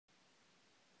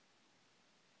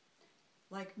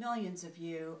Like millions of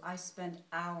you, I spend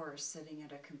hours sitting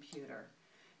at a computer.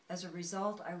 As a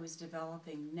result, I was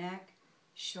developing neck,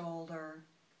 shoulder,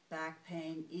 back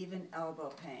pain, even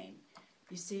elbow pain.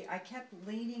 You see, I kept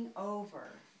leaning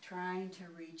over, trying to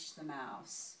reach the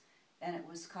mouse, and it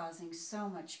was causing so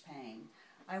much pain.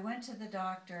 I went to the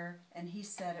doctor, and he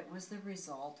said it was the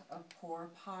result of poor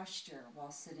posture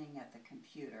while sitting at the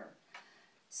computer.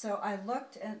 So I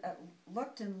looked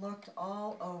and looked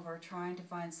all over, trying to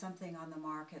find something on the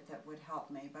market that would help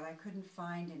me, but I couldn't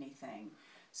find anything.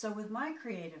 So with my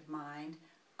creative mind,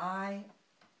 I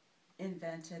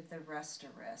invented the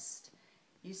Rest-A-Wrist.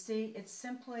 You see, it's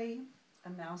simply a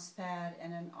mouse pad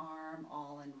and an arm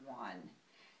all in one.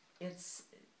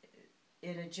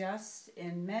 It adjusts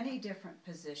in many different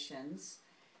positions.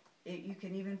 You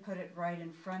can even put it right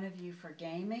in front of you for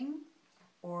gaming,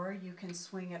 or you can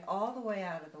swing it all the way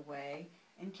out of the way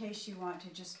in case you want to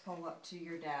just pull up to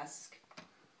your desk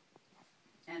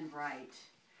and write.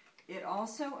 It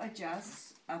also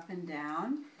adjusts up and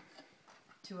down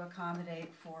to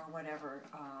accommodate for whatever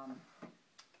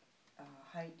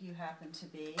height you happen to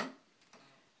be.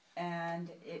 And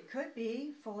it could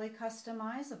be fully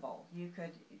customizable. You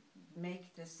could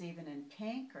make this even in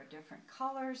pink or different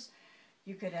colors.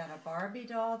 You could add a Barbie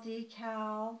doll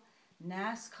decal,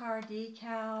 NASCAR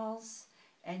decals,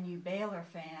 and you Baylor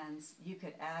fans, you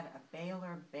could add a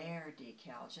Baylor Bear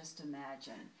decal, just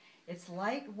imagine. It's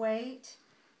lightweight,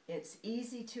 it's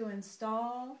easy to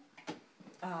install,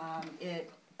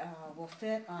 it will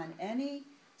fit on any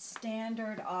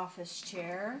standard office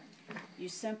chair. You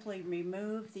simply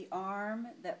remove the arm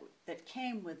that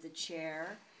came with the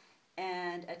chair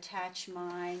and attach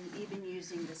mine, even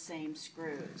using the same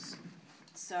screws.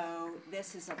 So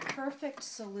this is a perfect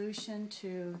solution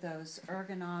to those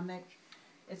ergonomic,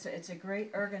 it's a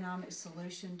great ergonomic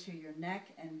solution to your neck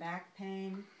and back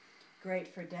pain,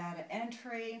 great for data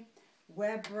entry,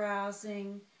 web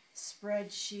browsing,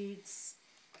 spreadsheets,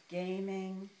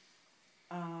 gaming,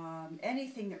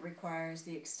 anything that requires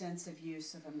the extensive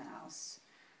use of a mouse.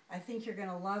 I think you're going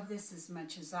to love this as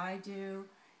much as I do,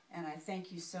 and I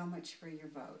thank you so much for your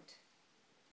vote.